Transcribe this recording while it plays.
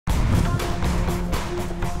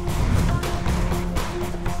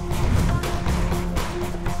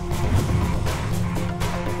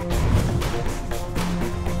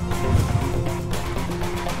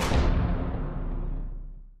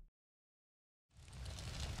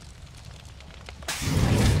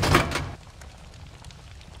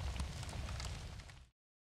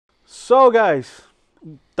So, guys,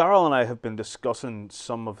 Daryl and I have been discussing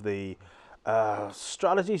some of the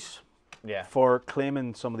strategies Yeah. for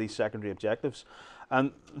claiming some of these secondary objectives.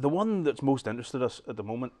 And the one that's most interested us at the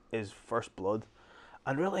moment is First Blood.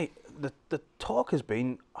 And really, the talk has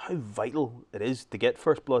been how vital it is to get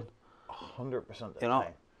First Blood. 100% of the You know,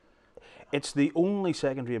 time. it's the only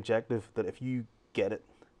secondary objective that if you get it,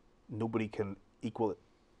 nobody can equal it.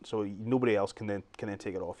 So nobody else can then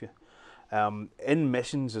take it off you. In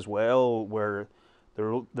missions as well, where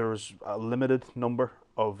there's a limited number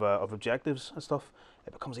of objectives and stuff,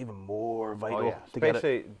 it becomes even more vital Oh yeah, to get it.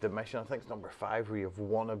 especially the mission, I think it's number 5, where you have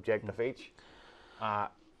one objective each.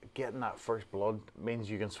 Getting that First Blood means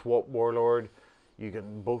you can swap Warlord, you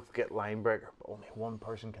can both get Linebreaker, but only one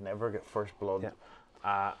person can ever get First Blood.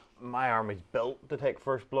 My army's built to take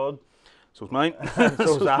First Blood. So it's mine. And so's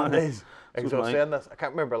So it's Andy's. mine. So I was saying this, I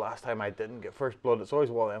can't remember last time I didn't get First Blood. It's always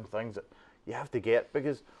one of them things that you have to get,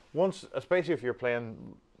 because once, especially if you're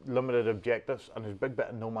playing limited objectives and there's a big bit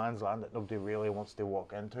of no man's land that nobody really wants to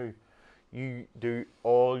walk into, you do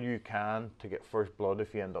all you can to get First Blood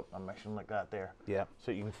if you end up in a mission like that there. Yeah.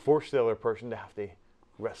 So you can force the other person to have to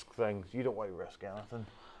risk things. You don't want to risk anything.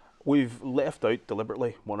 We've left out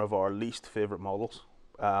deliberately one of our least favourite models,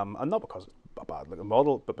 and not because it's a bad looking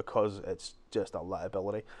model, but because it's just a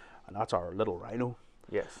liability, and that's our little Rhino.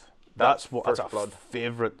 Yes. That's First our Blood.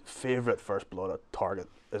 favourite First Blood target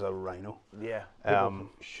is a Rhino. Yeah. People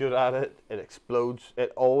shoot at it, it explodes.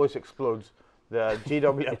 It always explodes. The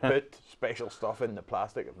GW put special stuff in the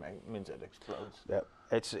plastic, it means it explodes. Yeah,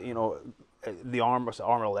 it's the armor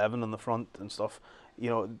 11 on the front and stuff.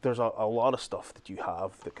 There's a lot of stuff that you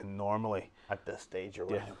have that can normally. At this stage, your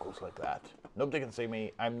Rhino goes like that. Nobody can see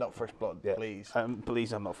me. I'm not First Blood, please.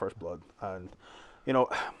 Please, I'm not First Blood. And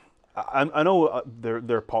I know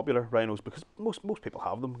they're popular Rhinos because most people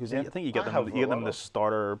have them, because I think you get them in the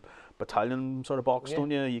starter battalion sort of box, don't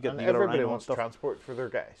you? You get everybody a Rhino wants and stuff. transport for their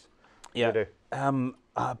guys. Yeah. They do.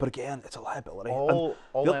 But again, it's a liability. All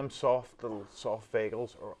them little soft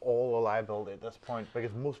vehicles are all a liability at this point,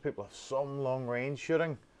 because most people have some long range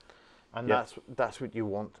shooting, and that's what you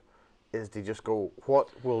want, is to just go, what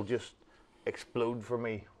will just explode for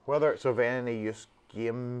me, whether it's of any use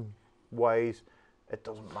game wise, it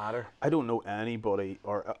doesn't matter. I don't know anybody,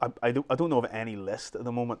 or I don't know of any list at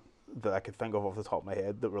the moment that I could think of off the top of my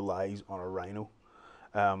head that relies on a Rhino.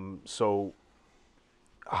 So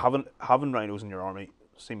having Rhinos in your army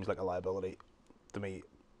seems like a liability to me,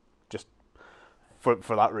 just for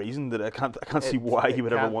that reason, that I can't see why you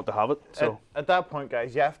would ever want to have it. So at that point,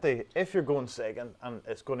 guys, you have to, if you're going second and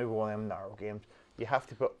it's going to be one of them narrow games, you have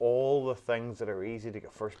to put all the things that are easy to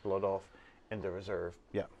get First Blood off into reserve.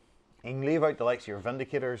 Yeah. You can leave out the likes of your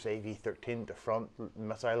Vindicators, AV-13 to front,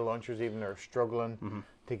 missile launchers even are struggling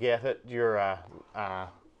to get it. Your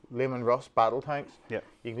Lehman Russ battle tanks, you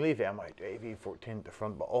can leave them out, AV-14 to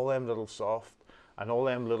front, but all them little soft and all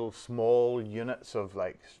them little small units of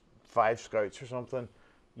like 5 scouts or something,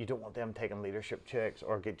 you don't want them taking leadership checks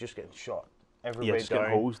or just getting shot. Everybody just down,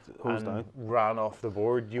 getting hosed and down. Ran off the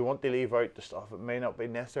board. You want to leave out the stuff that may not be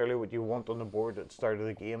necessarily what you want on the board at the start of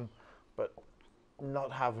the game, but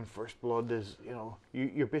not having First Blood is,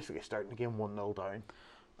 you're basically starting the game 1-0 down.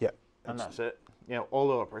 Yeah. And that's it. All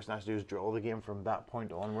the other person has to do is draw the game from that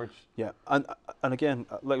point onwards. Yeah, and again,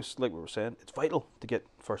 like we were saying, it's vital to get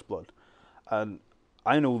First Blood, and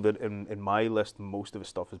I know that in my list most of the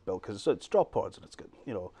stuff is built because it's drop pods and it's got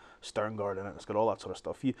Stern Guard in it, it's got all that sort of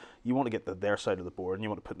stuff. You want to get their side of the board and you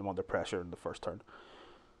want to put them under pressure in the first turn.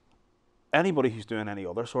 Anybody who's doing any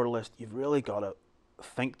other sort of list, you've really got to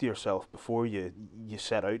think to yourself before you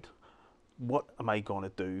set out, what am I going to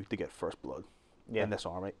do to get First Blood in this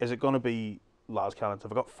army? Is it going to be las cannons?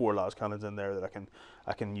 Have I got 4 las cannons in there that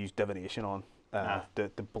I can use divination on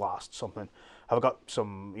to blast something? Have I got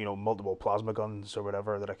some multiple plasma guns or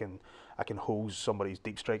whatever that I can hose somebody's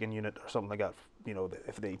deep striking unit or something like that?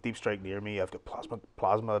 If they deep strike near me, I've got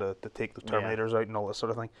plasma to take the Terminators out and all this sort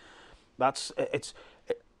of thing.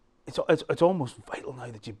 It's almost vital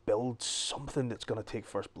now that you build something that's going to take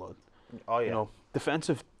First Blood. Oh yeah.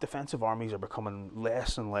 Defensive armies are becoming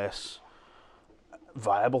less and less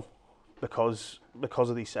viable because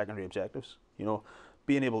of these secondary objectives.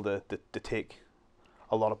 Being able to take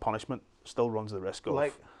a lot of punishment still runs the risk of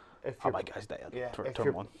my guy's dead for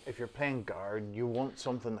turn 1. If you're playing guard, you want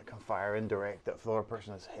something that can fire indirect that if the other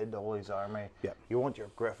person has hid all his army. Yeah. You want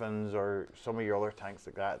your Griffins or some of your other tanks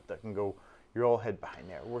like that can go, you're all hid behind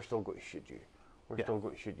there, we're still going to shoot you.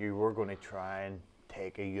 We're going to try and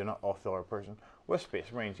take a unit off the other person. With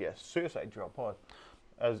Space Marines, yes, suicide drop pod.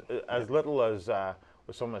 As little as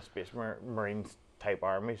with some of the Space Marines type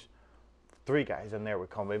armies, 3 guys in there with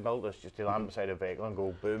combi build. It's just to land beside a vehicle and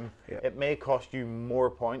go boom. Yeah. It may cost you more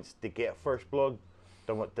points to get first blood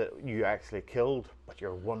than what you actually killed, but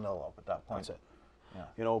you're 1-0 up at that point. That's it. Yeah.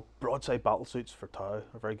 You know, broadside battle suits for Tau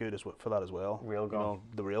are very good for that as well. Railgun. You know,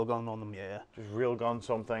 the railgun on them, yeah. Just railgun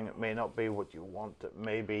something. It may not be what you want. It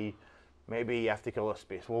may be, maybe you have to kill a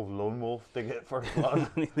space wolf, lone wolf to get first blood.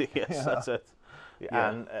 Yes, that's it. Yeah.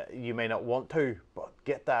 And you may not want to, but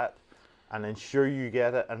get that and ensure you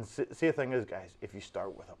get it. And see, the thing is, guys, if you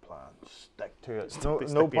start with a plan, stick to it.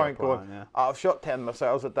 No point going, I've shot 10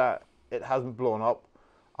 missiles at that. It hasn't blown up.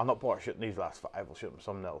 I'm not bothered shooting these last 5. I'll shoot them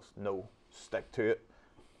something else. No, stick to it.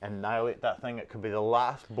 Annihilate that thing. It could be the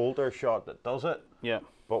last bolter shot that does it. Yeah.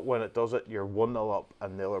 But when it does it, you're 1-0 up,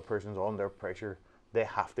 and the other person's under pressure. They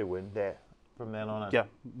have to win from then on in. Yeah,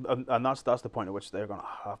 and that's the point at which they're going to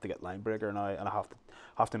have to get line breaker now, and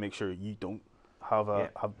have to make sure you don't have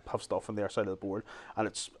have stuff on their side of the board. And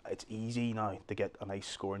it's easy now to get a nice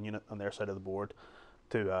scoring unit on their side of the board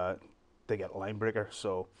to get line breaker.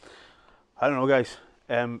 So I don't know, guys.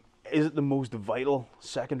 Is it the most vital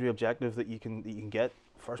secondary objective that you can get,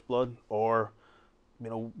 first blood, or you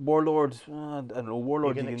know, warlord? I don't know,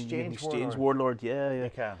 warlord. You can exchange warlord. Yeah.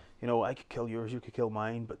 You can. You know, I could kill yours, you could kill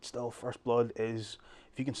mine, but still, first blood is,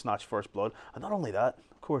 if you can snatch first blood, and not only that,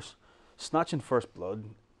 of course, snatching first blood,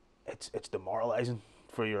 it's demoralizing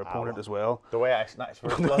for your opponent as well. The way I snatch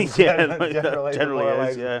first blood, generally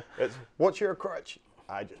is, yeah. It's, what's your crutch?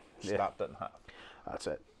 I just snapped it in half. That's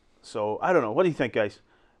it. So I don't know. What do you think, guys?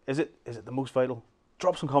 Is it the most vital?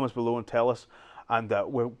 Drop some comments below and tell us, and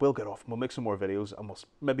we'll get off. We'll make some more videos, and we'll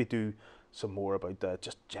maybe do some more about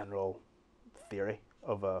just general theory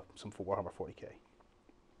of some for Warhammer 40k.